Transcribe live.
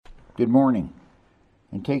Good morning.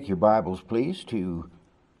 And take your Bibles, please, to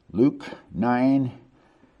Luke 9.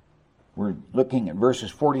 We're looking at verses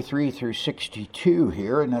 43 through 62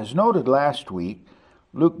 here. And as noted last week,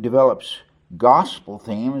 Luke develops gospel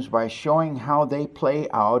themes by showing how they play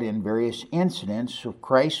out in various incidents of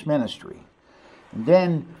Christ's ministry. And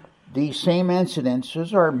then these same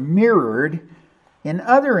incidences are mirrored in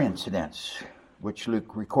other incidents which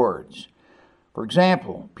Luke records. For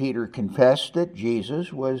example, Peter confessed that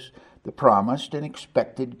Jesus was the promised and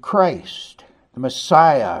expected Christ, the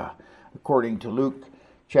Messiah, according to Luke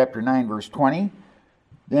chapter 9, verse 20.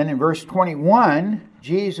 Then in verse 21,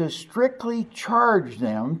 Jesus strictly charged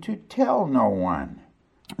them to tell no one.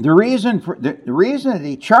 The reason that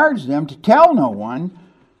he charged them to tell no one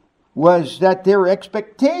was that their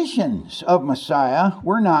expectations of Messiah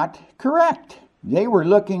were not correct. They were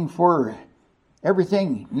looking for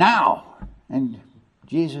everything now. And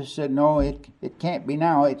Jesus said, no, it can't be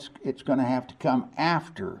now. It's going to have to come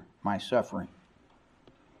after my suffering.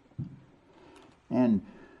 And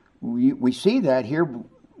we see that here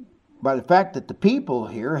by the fact that the people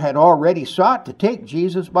here had already sought to take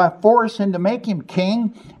Jesus by force and to make him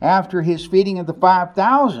king after his feeding of the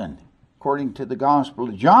 5,000, according to the Gospel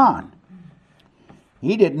of John.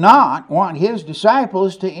 He did not want his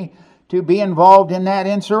disciples to be involved in that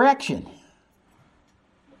insurrection.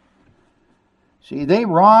 See, they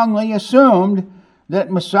wrongly assumed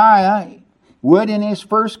that Messiah would, in his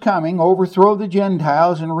first coming, overthrow the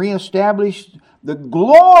Gentiles and reestablish the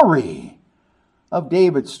glory of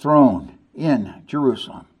David's throne in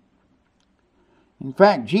Jerusalem. In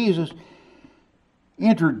fact, Jesus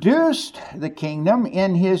introduced the kingdom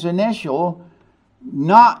in his initial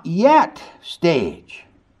not yet stage.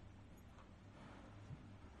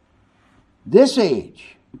 This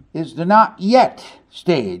age is the not yet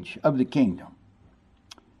stage of the kingdom.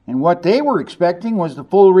 And what they were expecting was the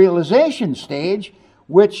full realization stage,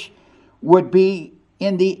 which would be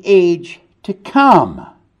in the age to come.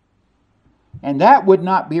 And that would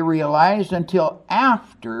not be realized until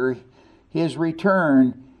after his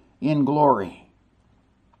return in glory.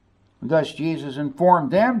 Thus Jesus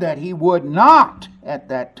informed them that he would not, at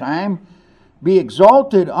that time, be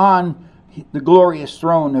exalted on the glorious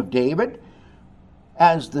throne of David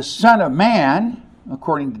as the Son of Man,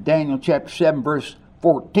 according to Daniel chapter 7, verse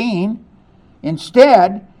 14.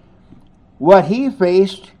 Instead, what he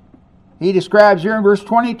faced, he describes here in verse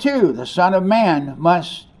 22. The Son of Man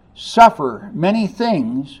must suffer many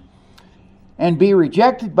things and be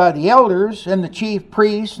rejected by the elders and the chief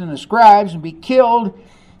priests and the scribes and be killed,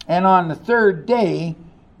 and on the third day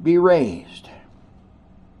be raised.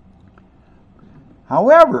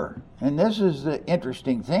 However, and this is the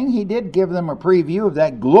interesting thing, he did give them a preview of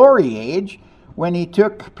that glory age when he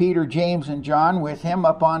took Peter, James, and John with him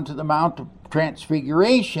up onto the Mount of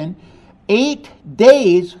Transfiguration 8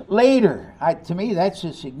 days later. To me, that's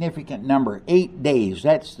a significant number. 8 days.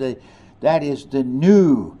 That is the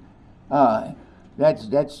new. That's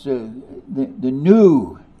the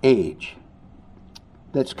new age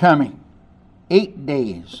that's coming. 8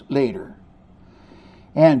 days later,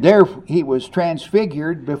 and there he was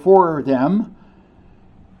transfigured before them.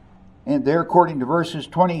 And there, according to verses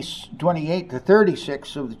 28 to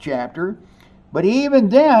 36 of the chapter. But even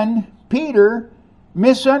then, Peter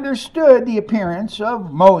misunderstood the appearance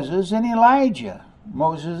of Moses and Elijah.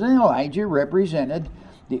 Moses and Elijah represented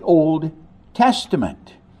the Old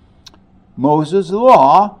Testament. Moses, the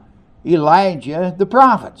law; Elijah, the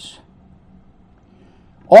prophets.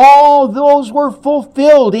 All those were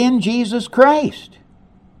fulfilled in Jesus Christ.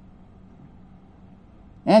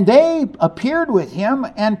 And they appeared with him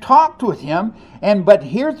and talked with him. But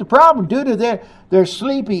here's the problem. Due to their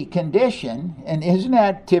sleepy condition, and isn't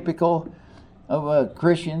that typical of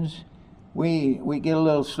Christians? We get a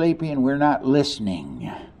little sleepy and we're not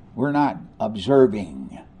listening. We're not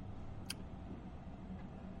observing.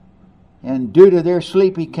 And due to their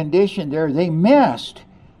sleepy condition there, they missed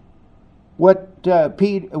what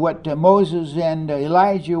Moses and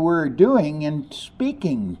Elijah were doing in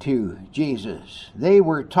speaking to Jesus. They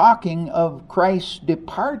were talking of Christ's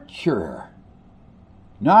departure,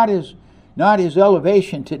 not his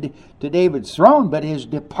elevation to David's throne, but his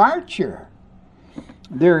departure.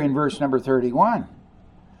 There in verse number 31.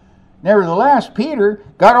 Nevertheless, Peter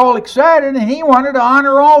got all excited and he wanted to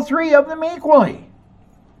honor all three of them equally.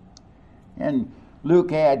 And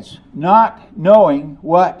Luke adds, not knowing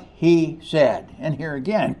what he said. And here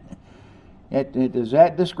again, does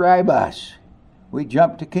that describe us? We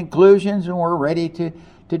jump to conclusions and we're ready to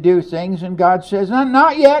do things, and God says,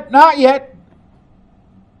 not yet, not yet.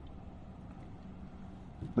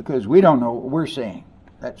 Because we don't know what we're saying.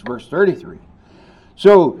 That's verse 33.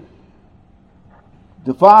 So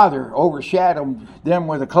the Father overshadowed them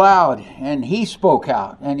with a cloud, and he spoke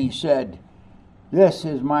out, and he said, "This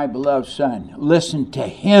is my beloved Son. Listen to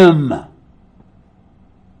him."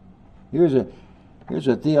 Here's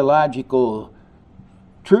a theological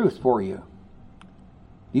truth for you.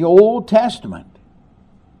 The Old Testament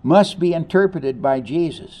must be interpreted by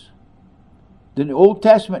Jesus. The Old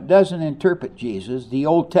Testament doesn't interpret Jesus. The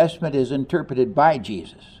Old Testament is interpreted by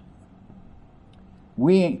Jesus.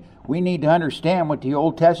 We need to understand what the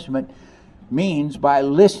Old Testament means by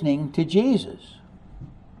listening to Jesus.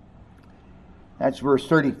 That's verse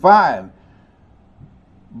 35.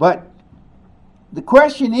 But the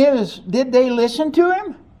question is, did they listen to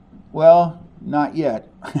him? Well, not yet.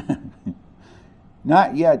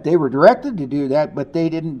 Not yet. They were directed to do that, but they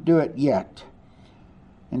didn't do it yet.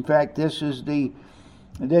 In fact, this is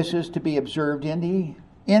to be observed in the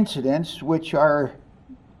incidents which are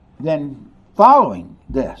then following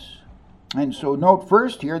this. And so note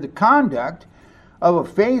first here the conduct of a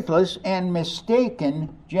faithless and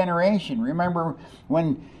mistaken generation. Remember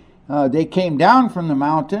when they came down from the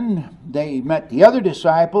mountain, they met the other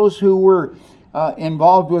disciples who were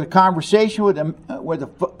involved with a conversation with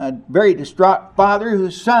a very distraught father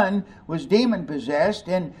whose son was demon-possessed,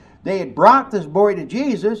 and they had brought this boy to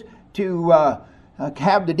Jesus to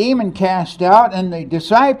have the demon cast out, and the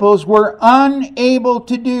disciples were unable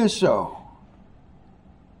to do so.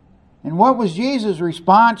 And what was Jesus'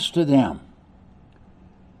 response to them?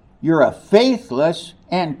 "You're a faithless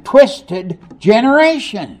and twisted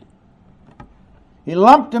generation." He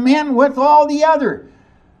lumped them in with all the other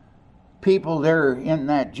people there in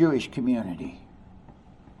that Jewish community.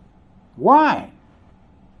 Why?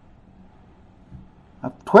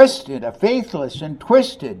 A faithless and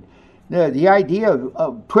twisted. The idea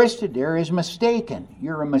of twisted there is mistaken.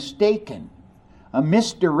 You're a mistaken, a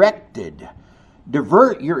misdirected.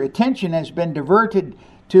 Your attention has been diverted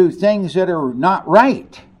to things that are not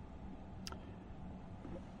right.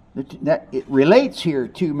 That it relates here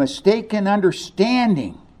to mistaken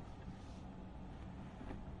understanding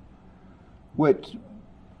with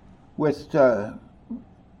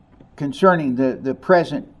concerning the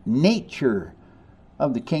present nature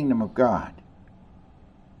of the kingdom of God.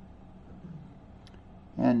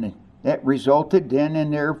 And that resulted then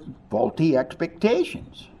in their faulty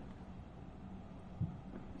expectations.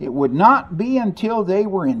 It would not be until they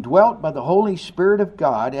were indwelt by the Holy Spirit of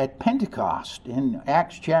God at Pentecost in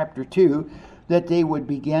Acts chapter 2 that they would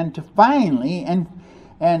begin to finally and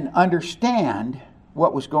understand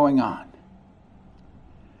what was going on.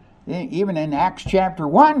 Even in Acts chapter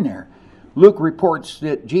 1 there, Luke reports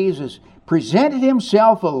that Jesus presented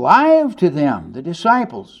himself alive to them, the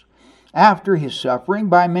disciples, after his suffering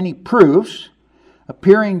by many proofs,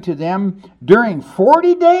 appearing to them during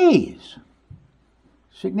 40 days.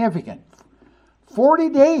 Significant. 40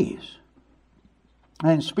 days.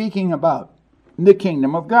 And speaking about the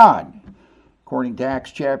kingdom of God, according to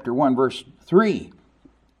Acts chapter 1, verse 3,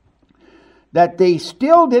 that they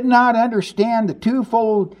still did not understand the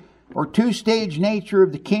twofold or two-stage nature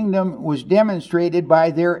of the kingdom was demonstrated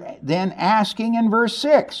by their then asking in verse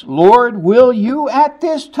 6, "Lord, will you at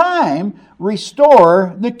this time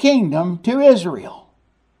restore the kingdom to Israel?"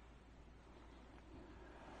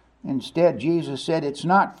 Instead, Jesus said, "It's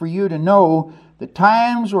not for you to know the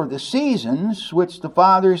times or the seasons which the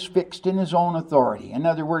Father has fixed in his own authority." In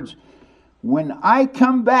other words, when I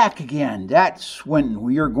come back again, that's when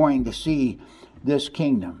we are going to see this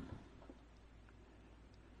kingdom.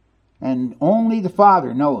 And only the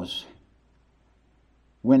Father knows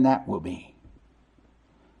when that will be.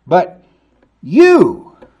 But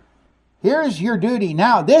you, here's your duty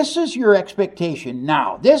now. This is your expectation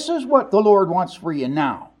now. This is what the Lord wants for you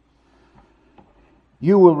now.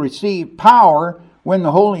 You will receive power when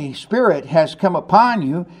the Holy Spirit has come upon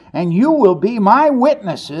you, and you will be my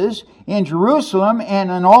witnesses in Jerusalem and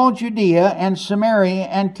in all Judea and Samaria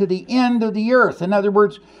and to the end of the earth. In other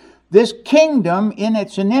words, this kingdom in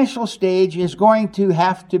its initial stage is going to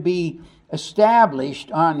have to be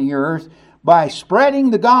established on the earth by spreading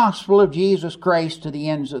the gospel of Jesus Christ to the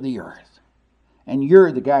ends of the earth. And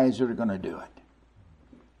you're the guys that are going to do it.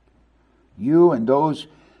 You and those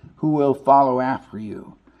who will follow after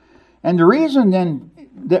you. And the reason then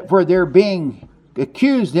that for their being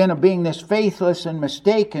accused then of being this faithless and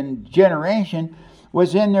mistaken generation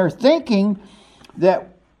was in their thinking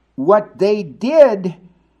that what they did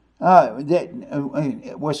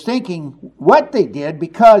was thinking what they did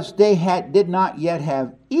because they did not yet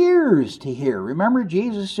have ears to hear. Remember,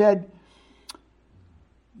 Jesus said,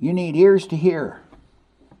 "You need ears to hear.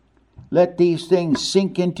 Let these things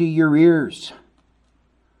sink into your ears."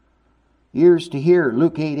 Ears to hear,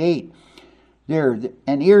 Luke 8:8.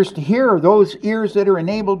 And ears to hear are those ears that are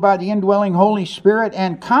enabled by the indwelling Holy Spirit,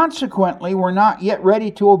 and consequently were not yet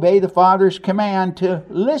ready to obey the Father's command to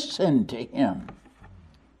listen to Him.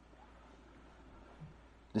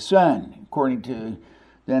 The Son, according to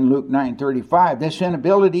then Luke 9:35, this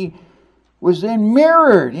inability was then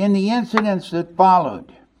mirrored in the incidents that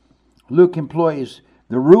followed. Luke employs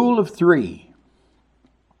the rule of three.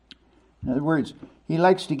 In other words, he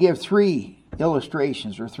likes to give three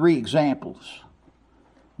illustrations or three examples.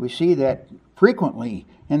 We see that frequently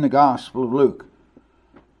in the Gospel of Luke.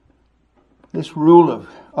 This rule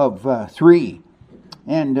of three.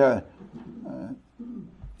 And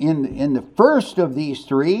in the first of these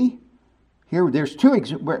three, here there's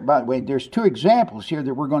by the way, there's two examples here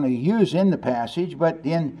that we're going to use in the passage, but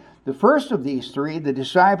in the first of these three, the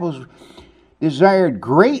disciples desired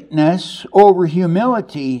greatness over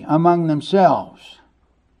humility among themselves.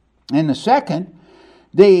 In the second,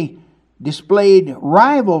 they displayed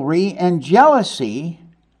rivalry and jealousy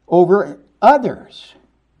over others.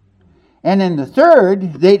 And in the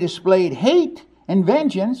third, they displayed hate and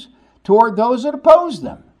vengeance toward those that opposed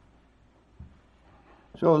them.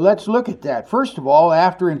 So let's look at that. First of all,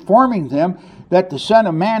 after informing them that the Son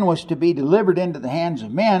of Man was to be delivered into the hands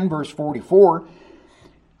of men, verse 44,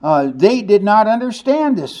 they did not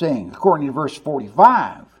understand this thing, according to verse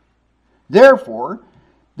 45. Therefore,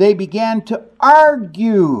 they began to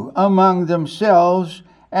argue among themselves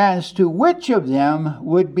as to which of them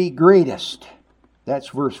would be greatest. That's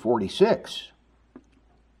verse 46.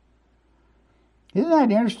 Isn't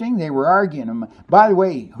that interesting? They were arguing. By the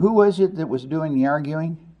way, who was it that was doing the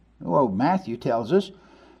arguing? Well, Matthew tells us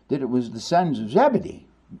that it was the sons of Zebedee,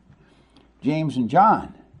 James and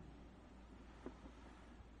John.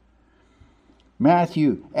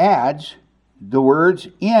 Matthew adds the words,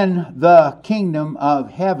 in the kingdom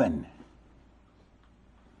of heaven.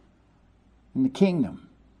 In the kingdom.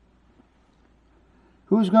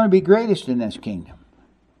 Who's going to be greatest in this kingdom?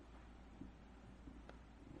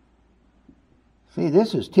 See,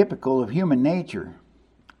 this is typical of human nature.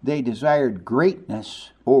 They desired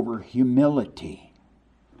greatness over humility.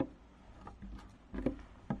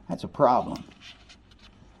 That's a problem.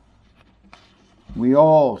 We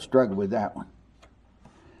all struggle with that one.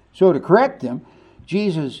 So to correct them,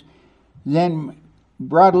 Jesus then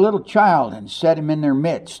brought a little child and set him in their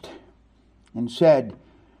midst and said,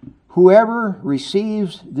 whoever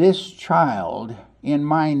receives this child in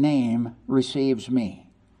my name receives me.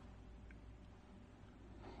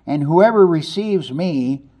 And whoever receives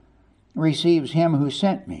me receives him who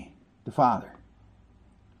sent me, the Father.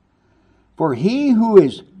 For he who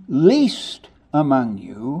is least among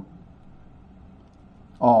you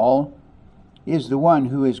all is the one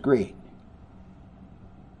who is great.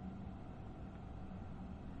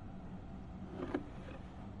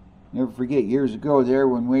 Never forget, years ago there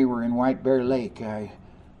when we were in White Bear Lake, I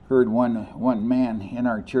heard one man in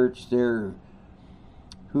our church there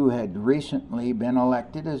who had recently been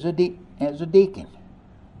elected as a deacon.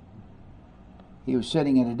 He was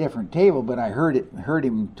sitting at a different table, but I heard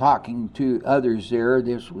him talking to others there.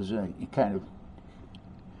 This was a kind of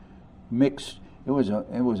mixed. It was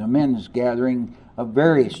a men's gathering of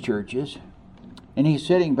various churches, and he's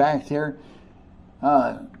sitting back there,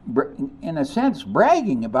 in a sense,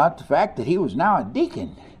 bragging about the fact that he was now a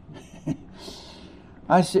deacon.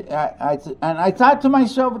 I thought to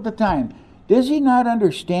myself at the time, does he not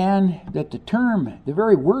understand that the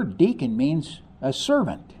very word deacon means a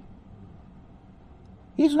servant?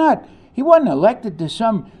 He wasn't elected to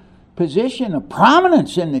some position of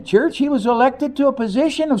prominence in the church. He was elected to a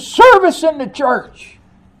position of service in the church.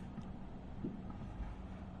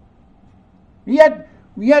 Yet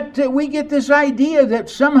we get this idea that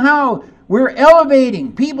somehow we're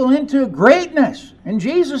elevating people into greatness. And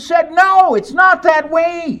Jesus said, no, it's not that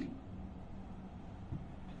way.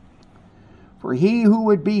 For he who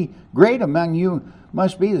would be great among you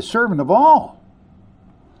must be the servant of all.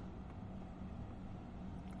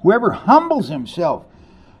 Whoever humbles himself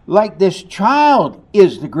like this child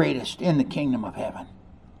is the greatest in the kingdom of heaven.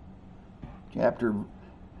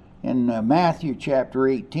 In Matthew chapter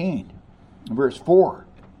 18, verse 4.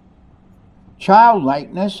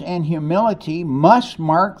 Childlikeness and humility must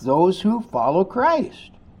mark those who follow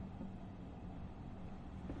Christ.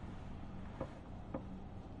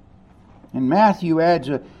 And Matthew adds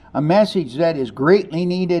a message that is greatly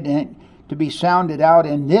needed and to be sounded out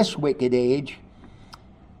in this wicked age.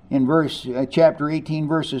 In chapter 18,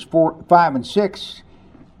 verses 5 and 6,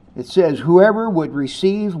 it says, whoever would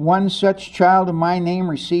receive one such child in my name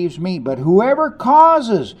receives me, but whoever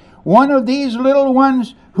causes one of these little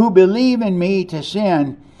ones who believe in me to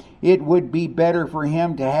sin, it would be better for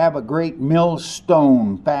him to have a great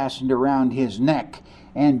millstone fastened around his neck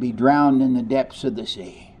and be drowned in the depths of the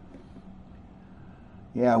sea.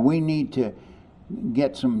 Yeah, we need to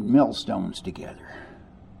get some millstones together.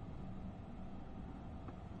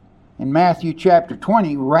 In Matthew chapter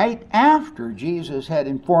 20, right after Jesus had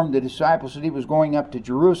informed the disciples that he was going up to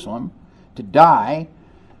Jerusalem to die,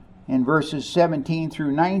 in verses 17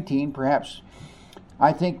 through 19, perhaps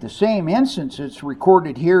I think the same instance that's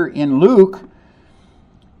recorded here in Luke,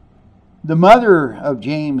 the mother of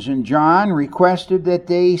James and John requested that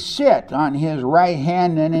they sit on his right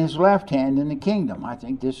hand and his left hand in the kingdom. I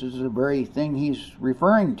think this is the very thing he's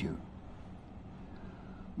referring to.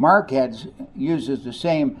 Mark uses the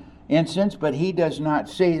same instance, but he does not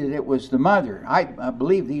say that it was the mother. I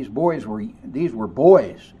believe these were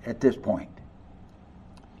boys at this point.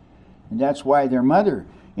 And that's why their mother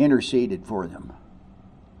interceded for them.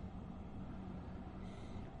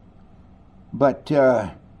 But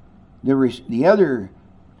the other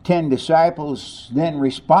 10 disciples then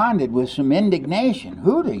responded with some indignation.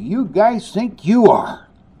 Who do you guys think you are?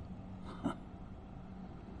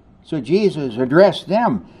 So Jesus addressed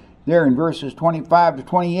them there in verses 25 to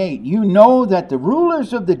 28. You know that the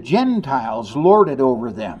rulers of the Gentiles lord it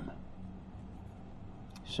over them.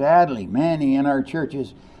 Sadly, many in our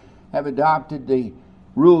churches have adopted the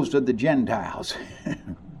rules of the Gentiles.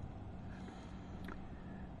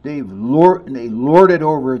 They lord it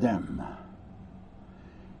over them.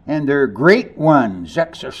 And their great ones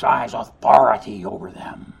exercise authority over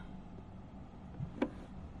them.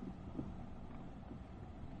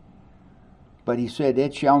 But he said,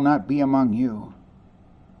 it shall not be among you.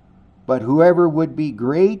 But whoever would be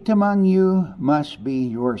great among you must be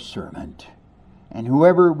your servant. And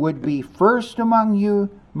whoever would be first among you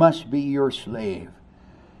must be your slave.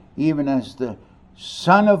 Even as the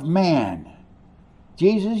Son of Man.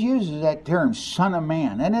 Jesus uses that term, Son of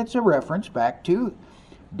Man. And it's a reference back to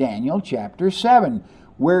Daniel chapter 7,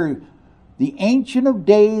 where the Ancient of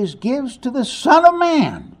Days gives to the Son of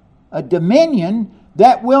Man a dominion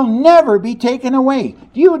that will never be taken away.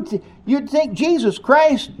 You'd think Jesus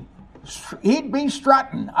Christ, he'd be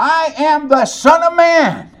strutting, I am the Son of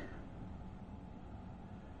Man.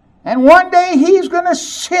 And one day he's going to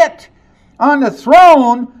sit on the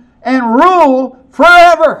throne and rule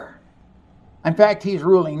forever. In fact, he's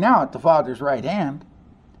ruling now at the Father's right hand.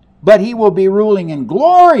 But he will be ruling in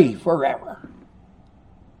glory forever.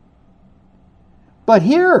 But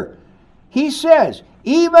here, he says,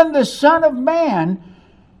 even the Son of Man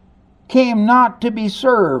came not to be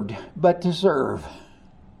served, but to serve.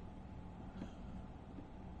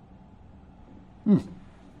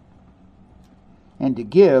 And to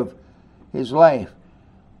give his life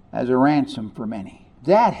as a ransom for many.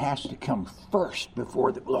 That has to come first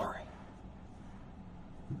before the glory.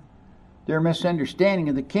 Their misunderstanding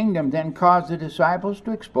of the kingdom then caused the disciples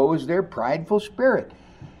to expose their prideful spirit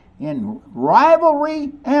in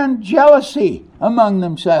rivalry and jealousy among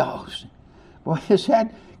themselves. Boy, does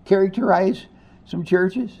that characterize some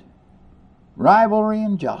churches? Rivalry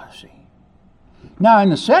and jealousy. Now,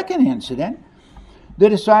 in the second incident, the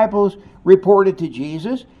disciples reported to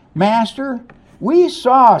Jesus, Master, we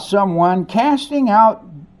saw someone casting out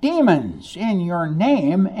demons in your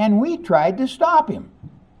name, and we tried to stop him,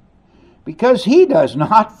 because he does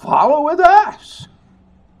not follow with us.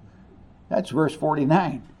 That's verse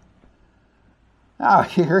 49. Now,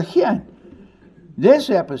 here again, this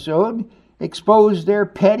episode exposed their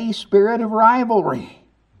petty spirit of rivalry.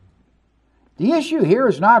 The issue here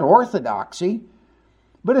is not orthodoxy,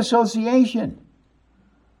 but association.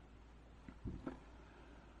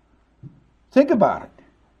 Think about it.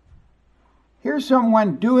 Here's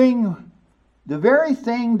someone doing the very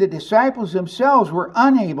thing the disciples themselves were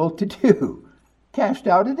unable to do. Cast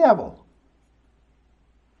out a devil.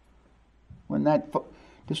 When that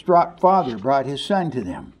distraught father brought his son to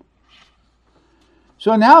them.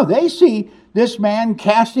 So now they see this man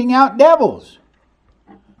casting out devils.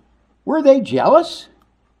 Were they jealous?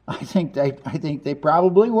 I think they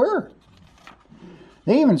probably were.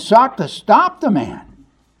 They even sought to stop the man.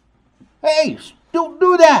 Hey, don't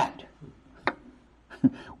do that.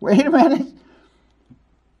 Wait a minute.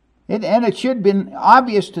 And it should have been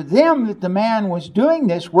obvious to them that the man was doing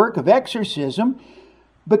this work of exorcism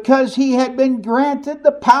because he had been granted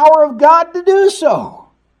the power of God to do so.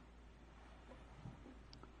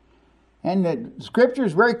 And the scripture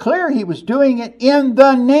is very clear. He was doing it in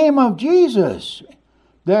the name of Jesus,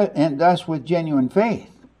 and thus with genuine faith.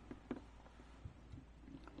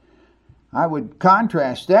 I would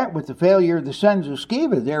contrast that with the failure of the sons of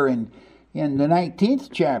Sceva there in the 19th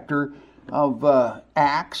chapter of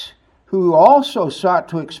Acts, who also sought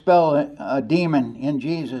to expel a demon in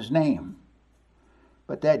Jesus' name.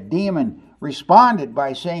 But that demon responded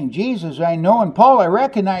by saying, Jesus I know and Paul I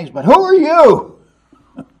recognize, but who are you?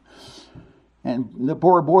 And the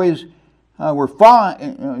poor boys got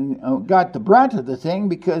the brunt of the thing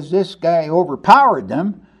because this guy overpowered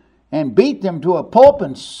them and beat them to a pulp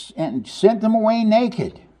and sent them away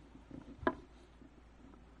naked.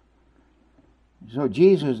 So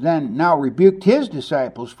Jesus then now rebuked his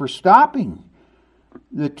disciples for stopping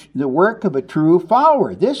the work of a true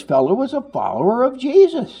follower. This fellow was a follower of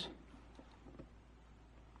Jesus.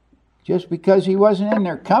 Just because he wasn't in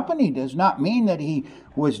their company does not mean that he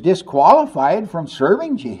was disqualified from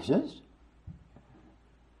serving Jesus.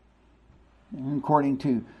 And according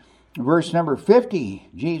to verse number 50,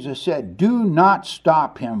 Jesus said, do not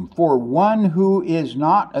stop him, for one who is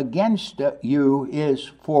not against you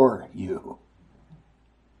is for you.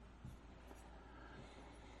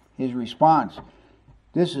 His response,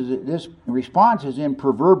 this response is in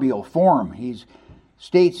proverbial form. He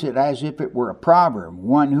states it as if it were a proverb.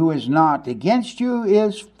 One who is not against you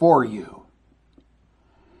is for you.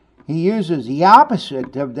 He uses the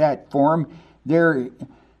opposite of that form there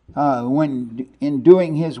when in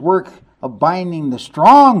doing his work of binding the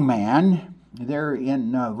strong man there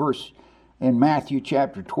in Matthew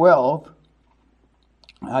chapter 12.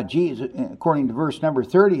 Jesus, according to verse number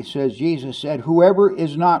 30, says, Jesus said, whoever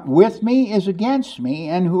is not with me is against me,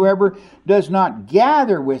 and whoever does not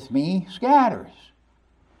gather with me scatters.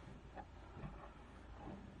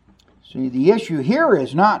 See, the issue here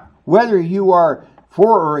is not whether you are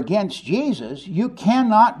for or against Jesus. You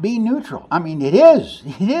cannot be neutral. I mean, it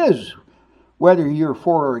is whether you're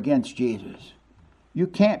for or against Jesus. You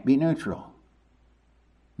can't be neutral.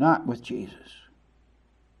 Not with Jesus.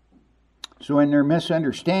 So in their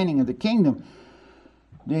misunderstanding of the kingdom,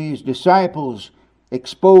 these disciples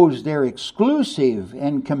exposed their exclusive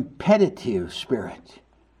and competitive spirit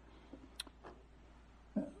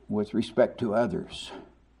with respect to others.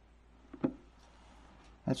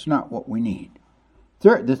 That's not what we need.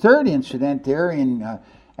 The third incident there in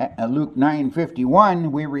Luke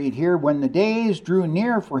 9:51, we read here, when the days drew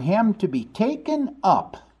near for him to be taken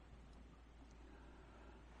up.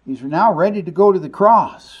 He's now ready to go to the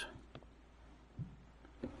cross.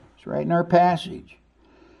 It's right in our passage.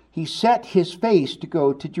 He set his face to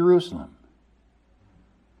go to Jerusalem.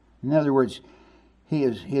 In other words,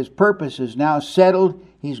 his purpose is now settled.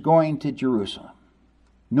 He's going to Jerusalem.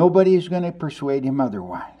 Nobody's going to persuade him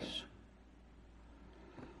otherwise.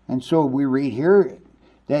 And so we read here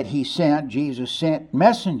that Jesus sent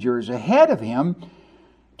messengers ahead of him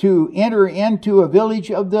to enter into a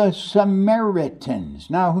village of the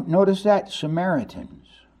Samaritans. Now notice that, Samaritans.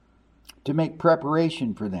 To make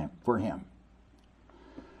preparation for him.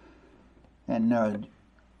 And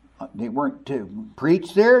they weren't to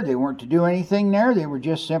preach there. They weren't to do anything there. They were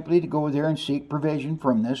just simply to go there and seek provision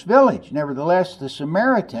from this village. Nevertheless, the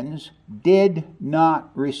Samaritans did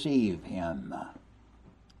not receive him.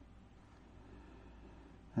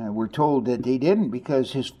 We're told that they didn't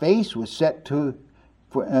because his face was set toward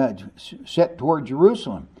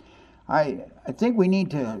Jerusalem. I think we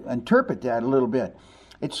need to interpret that a little bit.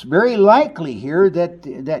 It's very likely here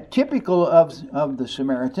that typical of the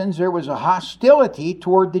Samaritans, there was a hostility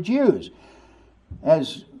toward the Jews.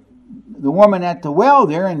 As the woman at the well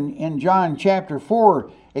there in John chapter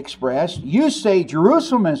 4 expressed, you say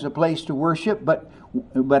Jerusalem is a place to worship, but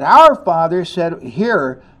our Father said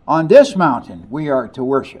here on this mountain we are to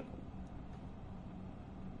worship.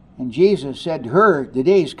 And Jesus said to her, the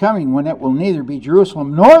day is coming when it will neither be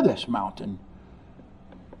Jerusalem nor this mountain.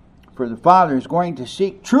 For the Father is going to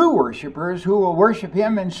seek true worshipers who will worship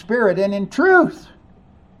him in spirit and in truth.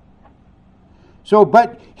 So,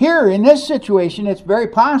 but here in this situation, it's very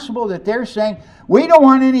possible that they're saying, we don't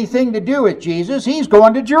want anything to do with Jesus. He's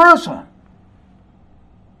going to Jerusalem.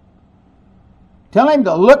 Tell him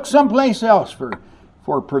to look someplace else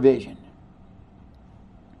for provision.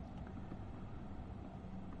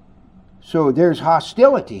 So there's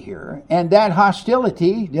hostility here, and that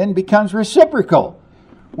hostility then becomes reciprocal.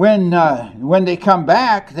 When they come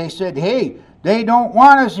back, they said, hey, they don't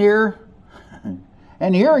want us here.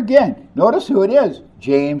 And here again, notice who it is,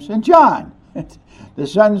 James and John, the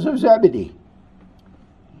sons of Zebedee.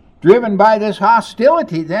 Driven by this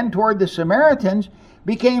hostility then toward the Samaritans,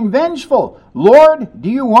 became vengeful. Lord, do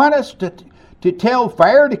you want us to tell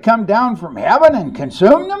fire to come down from heaven and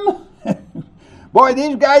consume them? Boy,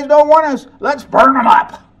 these guys don't want us. Let's burn them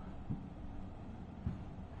up.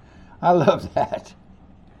 I love that.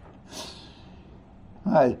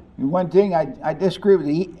 One thing I disagree with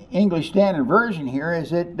the English Standard Version here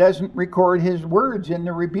is it doesn't record his words in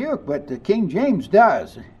the rebuke, but the King James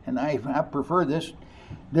does, and I prefer this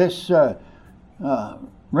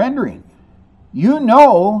rendering. You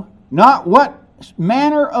know not what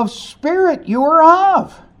manner of spirit you are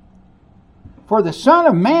of. For the Son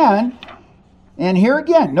of Man, and here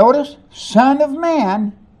again, notice, Son of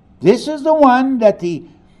Man, this is the one that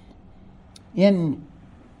in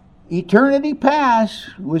eternity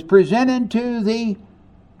past was presented to the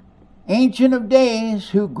Ancient of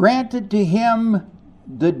Days, who granted to him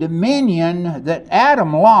the dominion that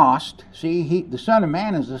Adam lost. See, the Son of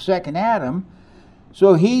Man is the second Adam.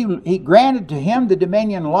 So he granted to him the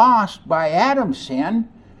dominion lost by Adam's sin,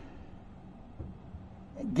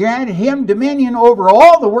 granted him dominion over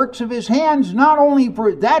all the works of his hands, not only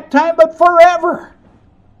for that time, but forever.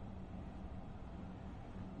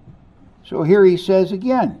 So here he says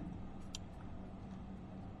again,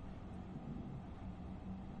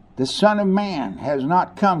 the Son of Man has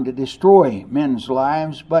not come to destroy men's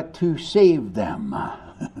lives, but to save them.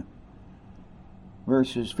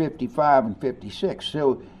 Verses 55 and 56.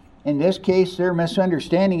 So in this case, their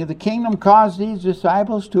misunderstanding of the kingdom caused these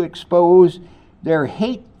disciples to expose their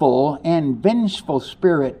hateful and vengeful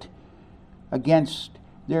spirit against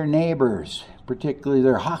their neighbors, particularly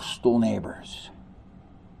their hostile neighbors.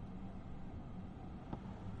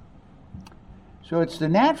 So it's the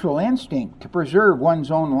natural instinct to preserve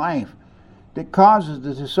one's own life that causes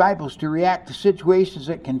the disciples to react to situations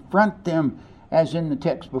that confront them, as in the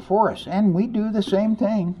text before us. And we do the same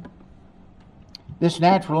thing. This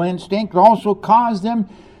natural instinct also caused them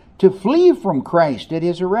to flee from Christ at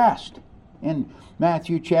his arrest in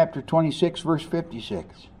Matthew chapter 26, verse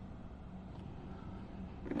 56.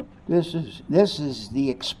 This is the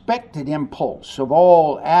expected impulse of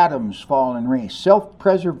all Adam's fallen race,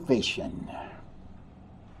 self-preservation.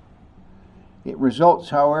 It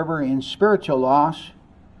results, however, in spiritual loss,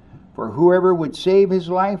 for whoever would save his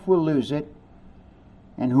life will lose it,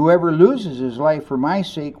 and whoever loses his life for my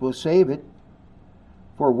sake will save it.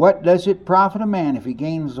 For what does it profit a man if he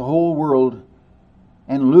gains the whole world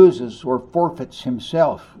and loses or forfeits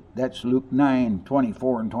himself? That's Luke 9,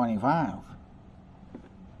 24 and 25.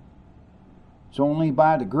 It's only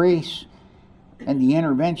by the grace and the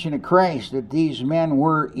intervention of Christ that these men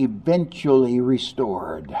were eventually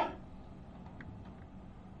restored.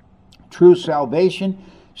 True salvation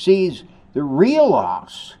sees the real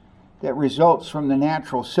loss that results from the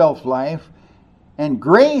natural self-life, and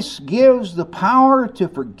grace gives the power to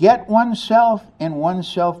forget oneself and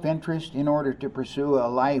one's self-interest in order to pursue a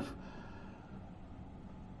life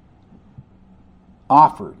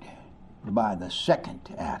offered by the second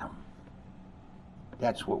Adam.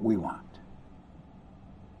 That's what we want.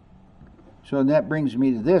 So that brings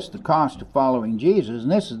me to this, the cost of following Jesus,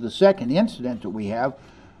 and this is the second incident that we have.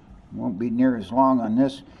 Won't be near as long on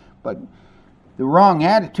this, but the wrong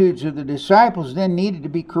attitudes of the disciples then needed to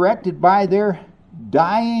be corrected by their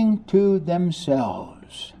dying to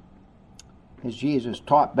themselves, as Jesus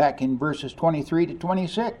taught back in verses 23 to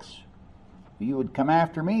 26. If you would come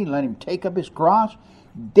after me, let him take up his cross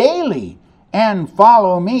daily and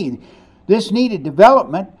follow me. This needed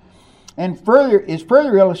development and is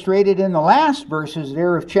further illustrated in the last verses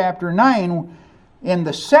there of chapter 9 in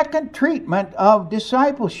the second treatment of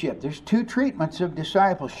discipleship. There's two treatments of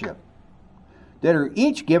discipleship that are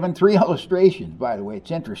each given three illustrations, by the way.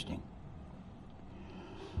 It's interesting.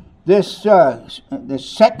 The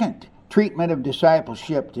second treatment of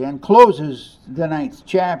discipleship then closes the 9th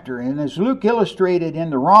chapter, and as Luke illustrated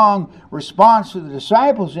in the wrong response to the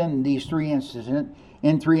disciples in these three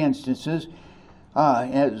instances,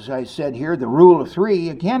 as I said here, the rule of three,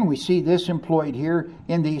 again we see this employed here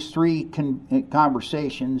in these three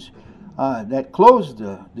conversations that close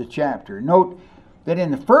the chapter. Note that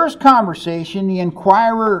in the first conversation, the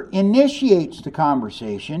inquirer initiates the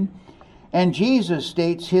conversation, and Jesus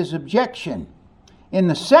states his objection. In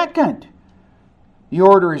the second, the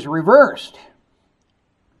order is reversed.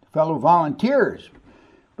 The fellow volunteers,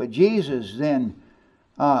 but Jesus then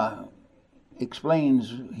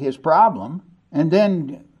explains his problem. And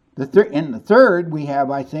then in the third, we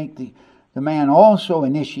have, I think, the man also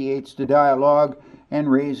initiates the dialogue and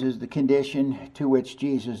raises the condition, to which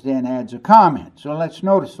Jesus then adds a comment. So let's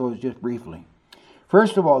notice those just briefly.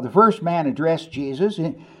 First of all, the first man addressed Jesus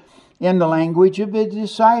in the language of a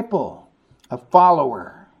disciple, a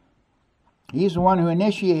follower. He's the one who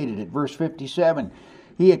initiated it. Verse 57,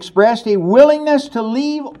 he expressed a willingness to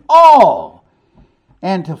leave all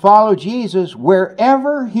and to follow Jesus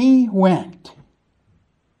wherever he went.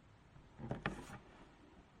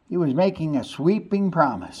 He was making a sweeping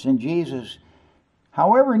promise, and Jesus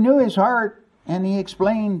however, knew his heart, and he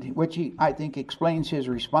explained, which I think explains his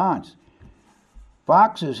response.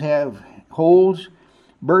 Foxes have holes,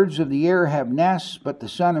 birds of the air have nests, but the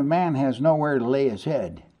Son of Man has nowhere to lay his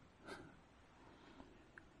head.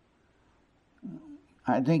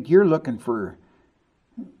 I think you're looking for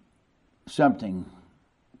something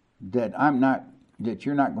that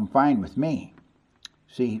you're not going to find with me.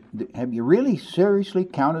 See, have you really seriously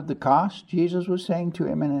counted the cost? Jesus was saying to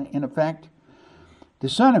him in effect. The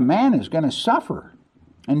Son of Man is going to suffer.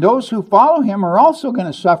 And those who follow him are also going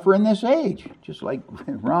to suffer in this age. Just like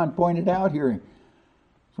Ron pointed out here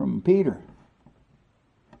from Peter.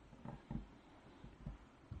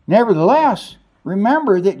 Nevertheless,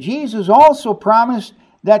 remember that Jesus also promised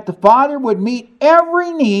that the Father would meet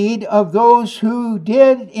every need of those who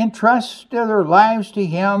did entrust their lives to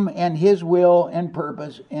him and his will and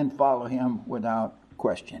purpose and follow him without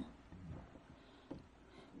question.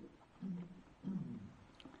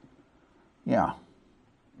 Yeah.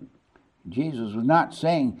 Jesus was not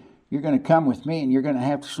saying, you're going to come with me and you're going to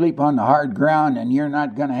have to sleep on the hard ground and you're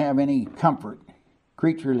not going to have any comfort,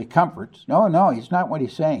 creaturely comforts. No, it's not what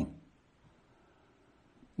he's saying.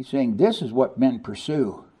 He's saying this is what men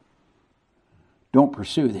pursue. Don't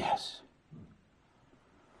pursue this.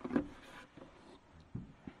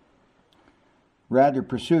 Rather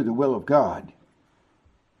pursue the will of God.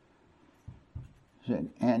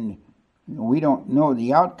 And we don't know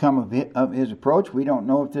the outcome of his approach. We don't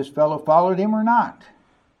know if this fellow followed him or not.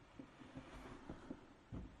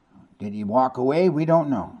 Did he walk away? We don't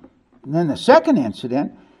know. And then the second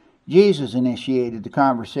incident, Jesus initiated the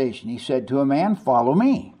conversation. He said to a man, "Follow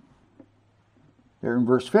me." There in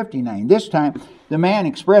verse 59. This time, the man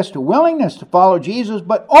expressed a willingness to follow Jesus,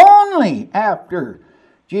 but only after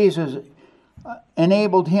Jesus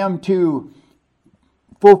enabled him to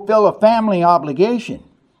fulfill a family obligation.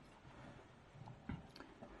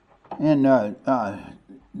 And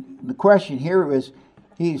the question here was,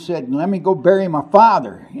 he said, "Let me go bury my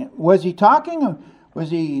father." Was he talking?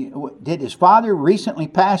 Did his father recently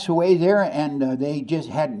pass away there and they just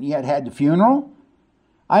hadn't yet had the funeral?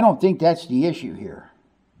 I don't think that's the issue here.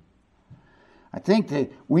 I think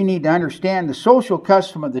that we need to understand the social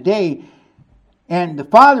custom of the day. And the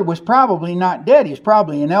father was probably not dead. He's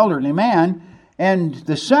probably an elderly man. And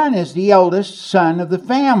the son is the eldest son of the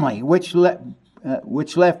family, which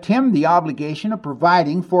left him the obligation of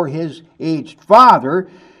providing for his aged father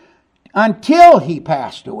until he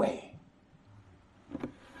passed away.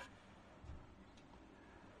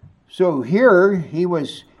 So here he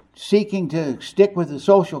was seeking to stick with the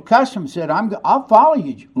social custom, said, I'll follow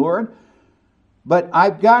you, Lord, but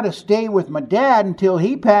I've got to stay with my dad until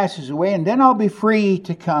he passes away, and then I'll be free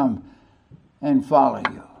to come and follow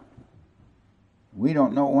you. We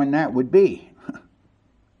don't know when that would be.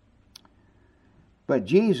 But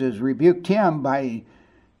Jesus rebuked him by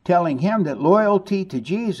telling him that loyalty to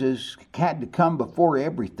Jesus had to come before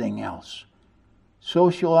everything else.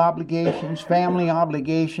 Social obligations, family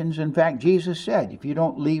obligations. In fact, Jesus said, if you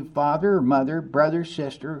don't leave father or mother, brother,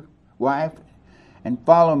 sister, wife, and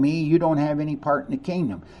follow me, you don't have any part in the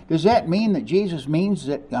kingdom. Does that mean that Jesus means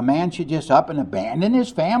that a man should just up and abandon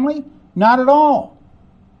his family? Not at all.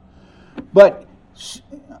 But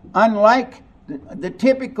unlike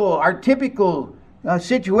our typical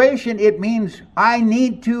situation, it means I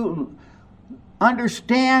need to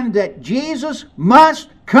understand that Jesus must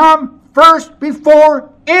come first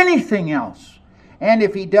before anything else. And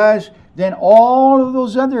if he does, then all of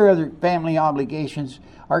those other family obligations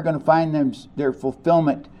are going to find their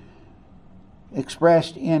fulfillment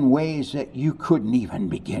expressed in ways that you couldn't even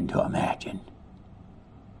begin to imagine.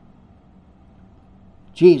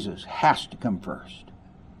 Jesus has to come first.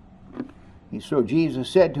 And so Jesus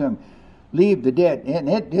said to him, leave the dead. And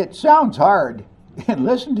it sounds hard.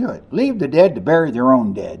 Listen to it. Leave the dead to bury their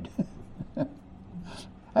own dead.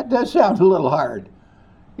 That does sound a little hard.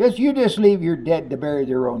 Yes, you just leave your dead to bury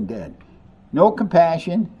their own dead. No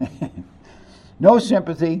compassion, no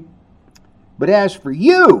sympathy. But as for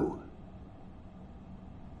you,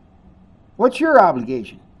 what's your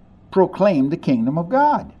obligation? Proclaim the kingdom of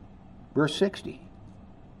God. Verse 60.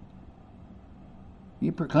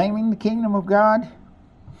 You proclaiming the kingdom of God?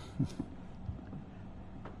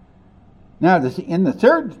 Now, in the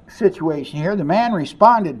third situation here, the man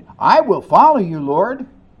responded, I will follow you, Lord.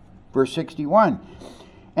 Verse 61.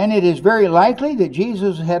 And it is very likely that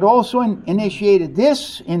Jesus had also initiated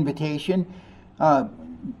this invitation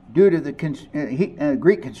due to the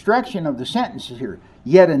Greek construction of the sentences here.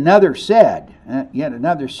 Yet another said,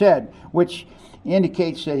 which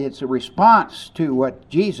indicates that it's a response to what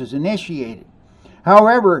Jesus initiated.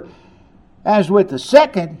 However, As with the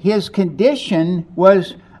second, his condition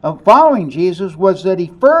was of following Jesus was that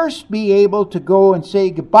he first be able to go and say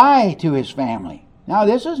goodbye to his family. Now,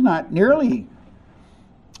 this is not nearly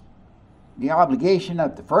the obligation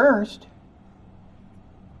of the first.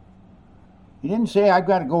 He didn't say, I've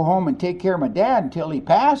got to go home and take care of my dad until he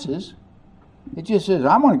passes. It just says,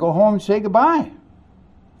 I'm going to go home and say goodbye.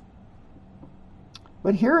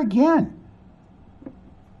 But here again,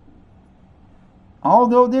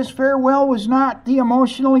 although this farewell was not the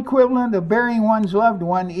emotional equivalent of burying one's loved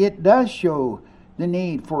one, it does show the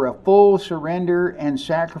need for a full surrender and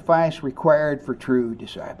sacrifice required for true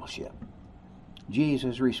discipleship.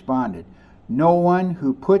 Jesus responded, "No one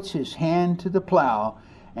who puts his hand to the plow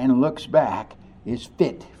and looks back is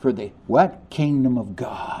fit for the what? Kingdom of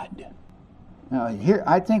God." Now here,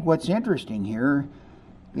 I think what's interesting here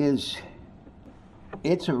is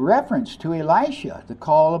it's a reference to Elisha, the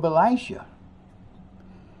call of Elisha.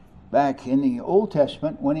 Back in the Old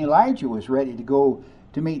Testament, when Elijah was ready to go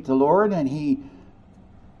to meet the Lord, and he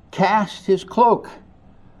cast his cloak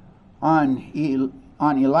on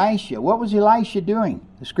Elisha. What was Elisha doing?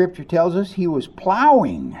 The scripture tells us he was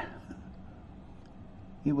plowing.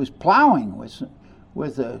 He was plowing with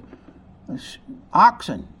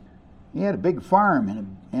oxen. He had a big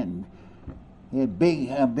farm and he had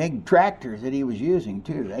big tractors that he was using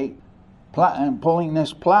too, right? And pulling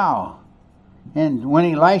this plow. And when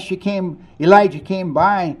Elijah came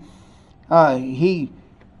by, he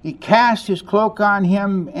cast his cloak on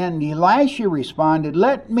him, and Elisha responded,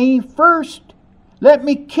 let me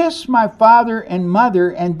kiss my father and mother,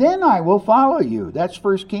 and then I will follow you. That's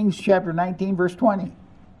 1 Kings chapter 19, verse 20.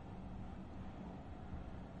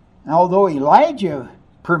 Although Elijah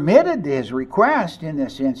permitted his request in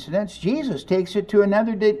this instance, Jesus takes it to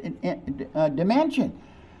another dimension.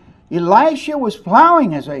 Elisha was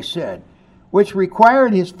plowing, as I said, which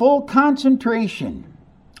required his full concentration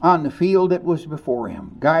on the field that was before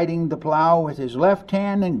him, guiding the plow with his left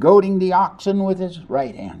hand and goading the oxen with his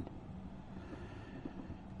right hand.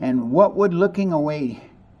 And what would looking away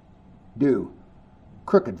do?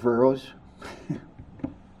 Crooked furrows.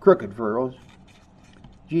 Crooked furrows.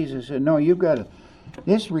 Jesus said, no,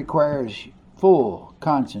 this requires full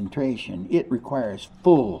concentration. It requires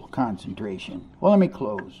full concentration. Well, let me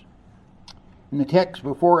close. In the text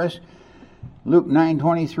before us, Luke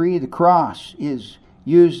 9:23, the cross is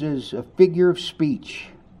used as a figure of speech.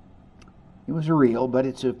 It was real, but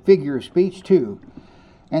it's a figure of speech too.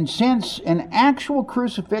 And since an actual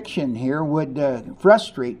crucifixion here would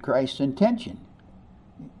frustrate Christ's intention,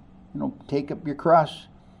 take up your cross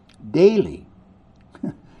daily.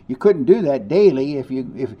 You couldn't do that daily if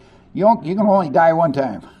you can only die one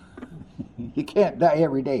time. You can't die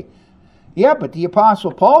every day. Yeah, but the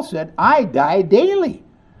Apostle Paul said, I die daily.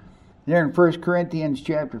 There in 1 Corinthians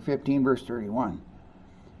chapter 15, verse 31.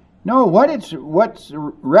 No, what's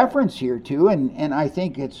reference here to, and I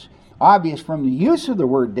think it's obvious from the use of the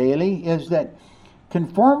word daily, is that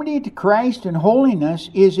conformity to Christ and holiness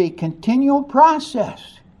is a continual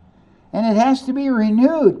process. And it has to be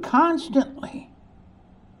renewed constantly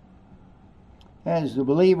as the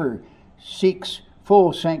believer seeks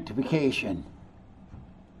full sanctification.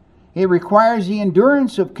 It requires the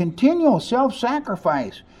endurance of continual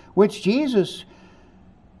self-sacrifice, which Jesus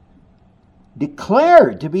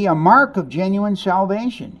declared to be a mark of genuine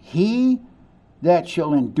salvation. He that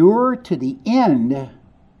shall endure to the end,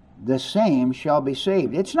 the same shall be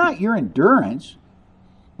saved. It's not your endurance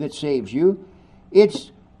that saves you.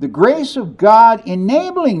 It's the grace of God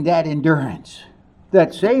enabling that endurance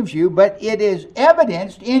that saves you, but it is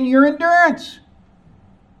evidenced in your endurance.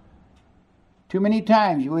 Too many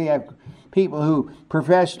times we have people who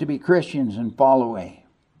profess to be Christians and fall away.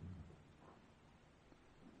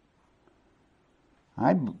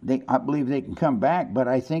 I believe they can come back, but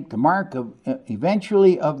I think the mark of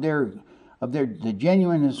eventually of the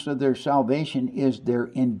genuineness of their salvation is their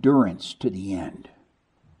endurance to the end.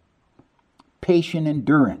 Patient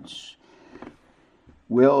endurance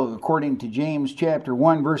will, according to James chapter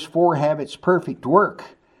 1, verse 4, have its perfect work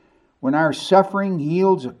when our suffering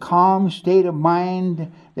yields a calm state of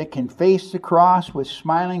mind that can face the cross with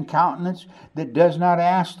smiling countenance, that does not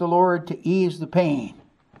ask the Lord to ease the pain.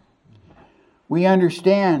 We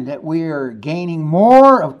understand that we are gaining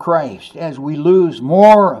more of Christ as we lose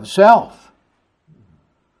more of self.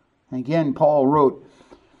 Again, Paul wrote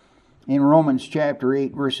in Romans chapter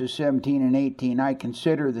 8, verses 17 and 18, I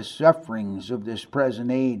consider the sufferings of this present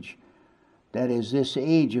age, that is, this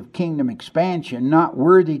age of kingdom expansion, not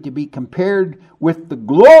worthy to be compared with the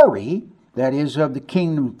glory, that is, of the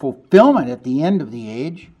kingdom fulfillment at the end of the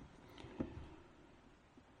age,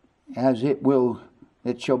 as it will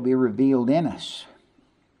that shall be revealed in us.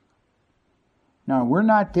 Now, we're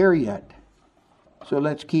not there yet, so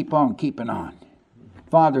let's keep on keeping on.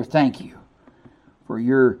 Father, thank you for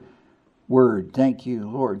your word. Thank you,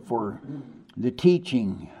 Lord, for the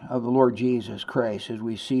teaching of the Lord Jesus Christ as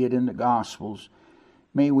we see it in the Gospels.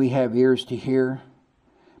 May we have ears to hear.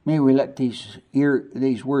 May we let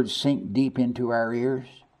these words sink deep into our ears.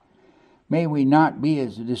 May we not be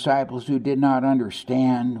as the disciples who did not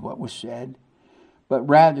understand what was said, but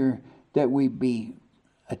rather that we be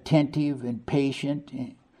attentive and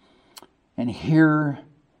patient and hear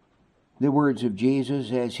the words of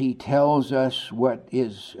Jesus as he tells us what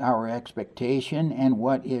is our expectation and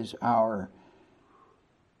what is our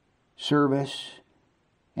service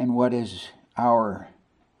and what is our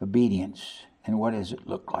obedience and what does it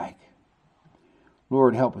look like.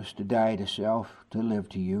 Lord, help us to die to self, to live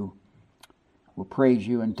to you. We'll praise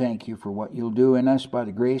you and thank you for what you'll do in us by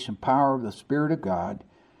the grace and power of the Spirit of God.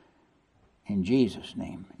 In Jesus'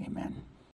 name, amen.